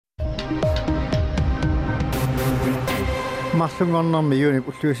Mallungornermi juuni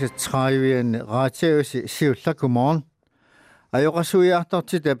ulluusit traivian Radioaviisi siulla godmorgen.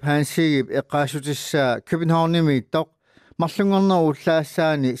 Ajoqasuiartortitap hansigip eqaasutissaa Københavnimiittoq mallungorner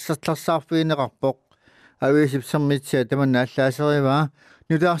ullaassaani sertlarsaarfiineqarpoq aviisip sermitsia tamanna allaaserivaa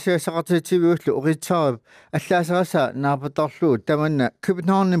nudaarsiasaqartitiviullu uqitsaarip allaaserasa naapatorluu tamanna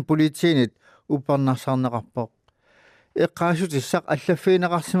Københavnin politiinit upparnarsarneqarpoq eqaasutissaq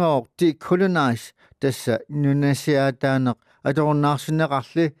allaffiineqarsimaroq ti kolonais tassa nunasiaataaneq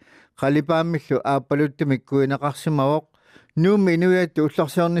atorunnaarsineqarli qalipaamillu aappaluttimikkuineqarsimaroq nuummi inuiattu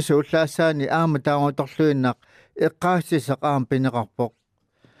ullorsiornisu ullaassaani aama taamutorluinnaq eqqaastissaq aampineqarpoq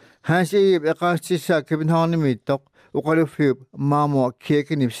haasiigip eqqaastissaa Københavnimiittoq uqaluffiup maamua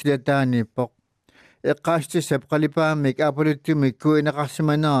kirkenip silataaniippoq eqqaastissap qalipaamik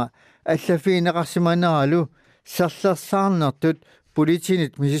aappaluttimikkuineqarsimanera allaffiineqarsimaneralu serlersaarnertut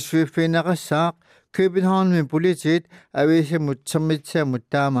politiinit misissuiffiineqassaaq Københavnin politiit aviisamut sermitsiamut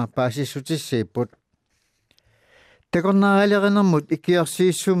taama paasissutisseiput takornarialerinermut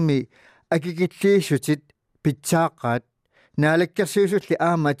ikiorsiissummi akikilliissutit pitsaaqaat naalakkersiusulli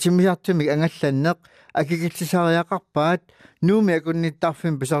aama timisartumik angallanneq akikillisariaqarpaat nuumi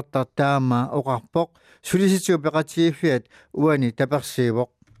akunnittarfin pisortar taama oqarpoq sulisitsu peqatiiffiat uani tapersiivoq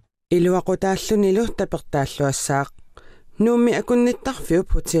iluaqutaallunilu tapertaalluassaaq nuummi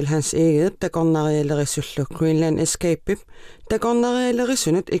akunnittarfiup Hotel Hans Egede takornarialerissullu Greenland Escape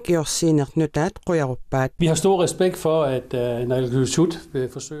takornarialerisunut ikiorsiinertnutaat qujaruppaat. Vi har stor respekt for, at naalakkersuisut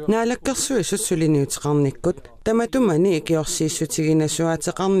forsøger... Naalakkersuisut suliniuteqarnikkut tamatumani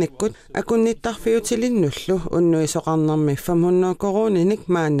ikiorsiissutiginasuaateqarnikkut akunnittarfiutilinnullu unnuisoqarnermi 500 koroninik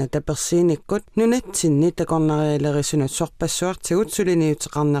maanna tapersiinikkut nunatsinni takornarialerisunut sorpassuartigut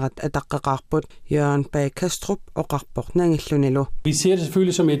suliniuteqarnerat ataqqeqarput Jørgen Bag Kastrup oqarpoq nangillunilu. Vi ser det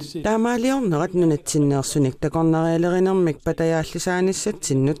selvfølgelig som et... Taamaaliornerat nunatsinneersunik takornarialerinermik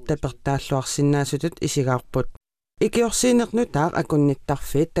patayaallisaanissatsinnut tapertaalluarsinnaasutut isigaarput. Ikiorsiinernutaaq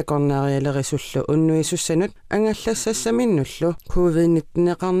akunnittarfiit takornarialerisullu unnuisussanut angallassassaminullu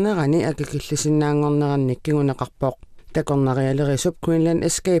COVID-19-eqarnerani akikillisinnaangornerannik kiguneqarpoq. Takornarialerisup Greenland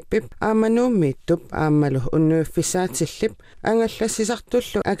Escape aamanuummiittup aammalu unnuiffissaatillip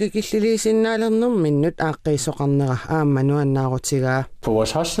angallassisartullu akikilliliisinnaalernerminnut aaqqiisoqarnera aammanu annaarutigaa. På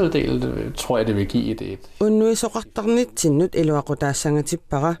vores hostildel tror jeg det vil give et... Unnuisoqartarnitsinnut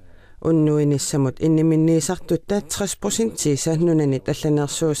iluaqutaassangatippaqa unnuinissamut inniminniisartutta 30% tiisa nunanit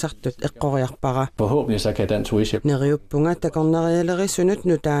allanersuusartut eqqoriarpaqa. Forhåbentlig så kan den turisme. Neriuppunga takornarialerisunut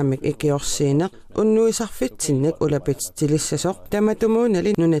nutaamik ikiorsiineq unnuisarfitsinnik ulapitstilissasoq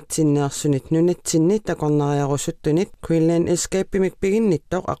tamatumuunali nunatsinneersunit nunatsinni takornariarusuttunit Greenland Escape-mik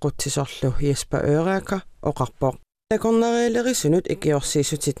piginnittoq aqutsisorlu Jesper Øraker oqarpoq. Takornarialerisunut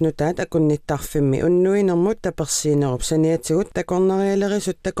ikiorsiisutit nutaat akunnittarfimmi unnuinermut tapersiinerup saniatigut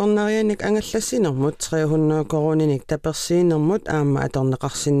takornarialerisut takornarianik angallassinermut 300 koroninik tapersiinermut aama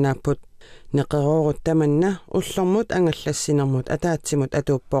atorneqarsinnaapput neqeruurut tamanna ullormut angallassinermut ataatsimut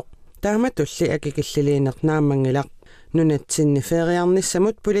atuuppoq taamatulli akikilliliineq naamangilaq nunatsinni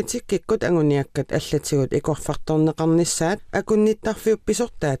feriarnissamut politikkikkut anguniakkat allatigut ikorfartorneqarnissaat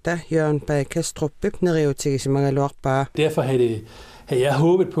akunnittarfiuppisortaata Jørgen Bag Kastruppip neriutigisimagaluarpaa. Derfor havde jeg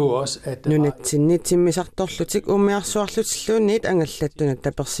håbet på også, at... Nunatsinni timmisartorlutik ummiarsuarlutilluunniit angallattunut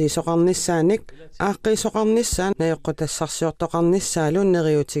tapersiisoqarnissaanik aaqqiisoqarnissaan najoqqutassarsiortoqarnissaaluun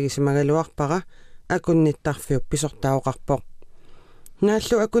neriutigisimagaluarpaqa akunnittarfiuppisortaaoqarpoq.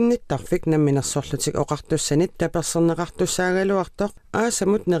 Naallu akunnittarfik namminersorlutik oqartussanit taperserneqartussaagaluartoq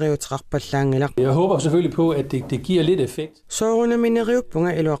aasamut neriuteqarpallaangilaq. Jeg håber selvfølgelig på, at det giver lidt effekt. Soorunami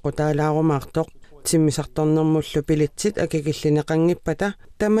neriuppunga iluaqutaalaarumaartoq timmisartornermullu pilitsit akikillineqangippata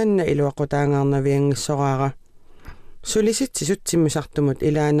tamanna iluaqutaangaarnaviangissoraara. Sulisitsisut timmisartumut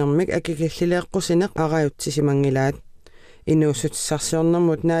ilaanermik akikillileeqqusineq arajuttisimanggilaat.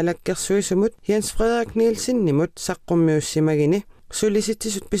 Inuussutissarsiornermut naalakkersuisumut Jens Frederik Nielsen-nimut saqqummiussimagini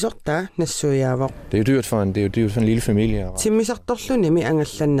sulisittisut pisortaa nassuiaavoq. Det er jo dyrt for en lille familie. Timmisartorlunimi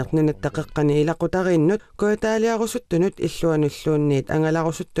angallannernunattaqeqqani ilaqutariinnut kuataaliarusuttunut illuanulluunniit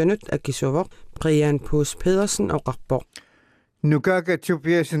angalarusuttunut akisuvoq Brian Puus Pedersen oqarpoq. Nukaga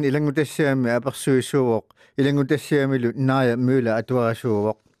Tobiasen ilangutassiami apersuisuvoq ilangutassiamilu naaya møla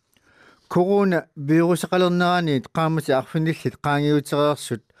atuarasuvoq. Corona virusaqalerneraniit qaamati arfinillit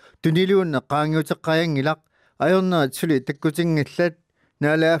qaangiutereersut tuniluunna qaangiuteqqayangilaq ajornerat suli takkutingillat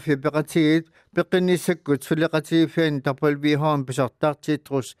naalaafi peqatigit peqinnissakkut suliqatiifian tarpalviihoon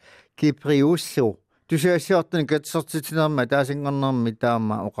pisortaartiitrus kipriussu tusaasiortun katsortitinerma taasingornermi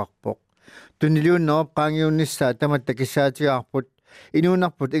taama oqarpoq tuniluunnerop qaangiunnissaa tamattakissaatiarput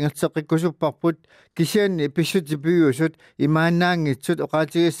inuunarput ingerteqikkusupparput kisianni pissutipiusut imaannaangitsut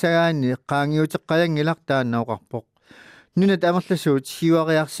oqaatigiссагаани qaangiuteqqalangilartaannaoqarpoq nunat amerlasuut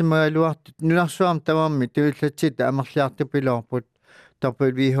hiuariarsimagaluartut nunarsuam tamammi tuullatsit amerliartupilorput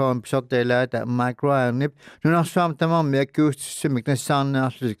torput vi har sortelaata microarnip nunarsuam tamammi akkuustussumik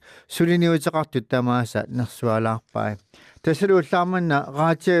nassaarnearlusik suliniuteqartut tamaasa nersualaarpai tasaluullaarmanna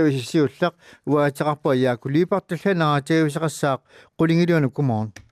Radioaviisi uateqarpua yaakuliipartullana Radioaviisiqassaaq qulingiluanu kumorn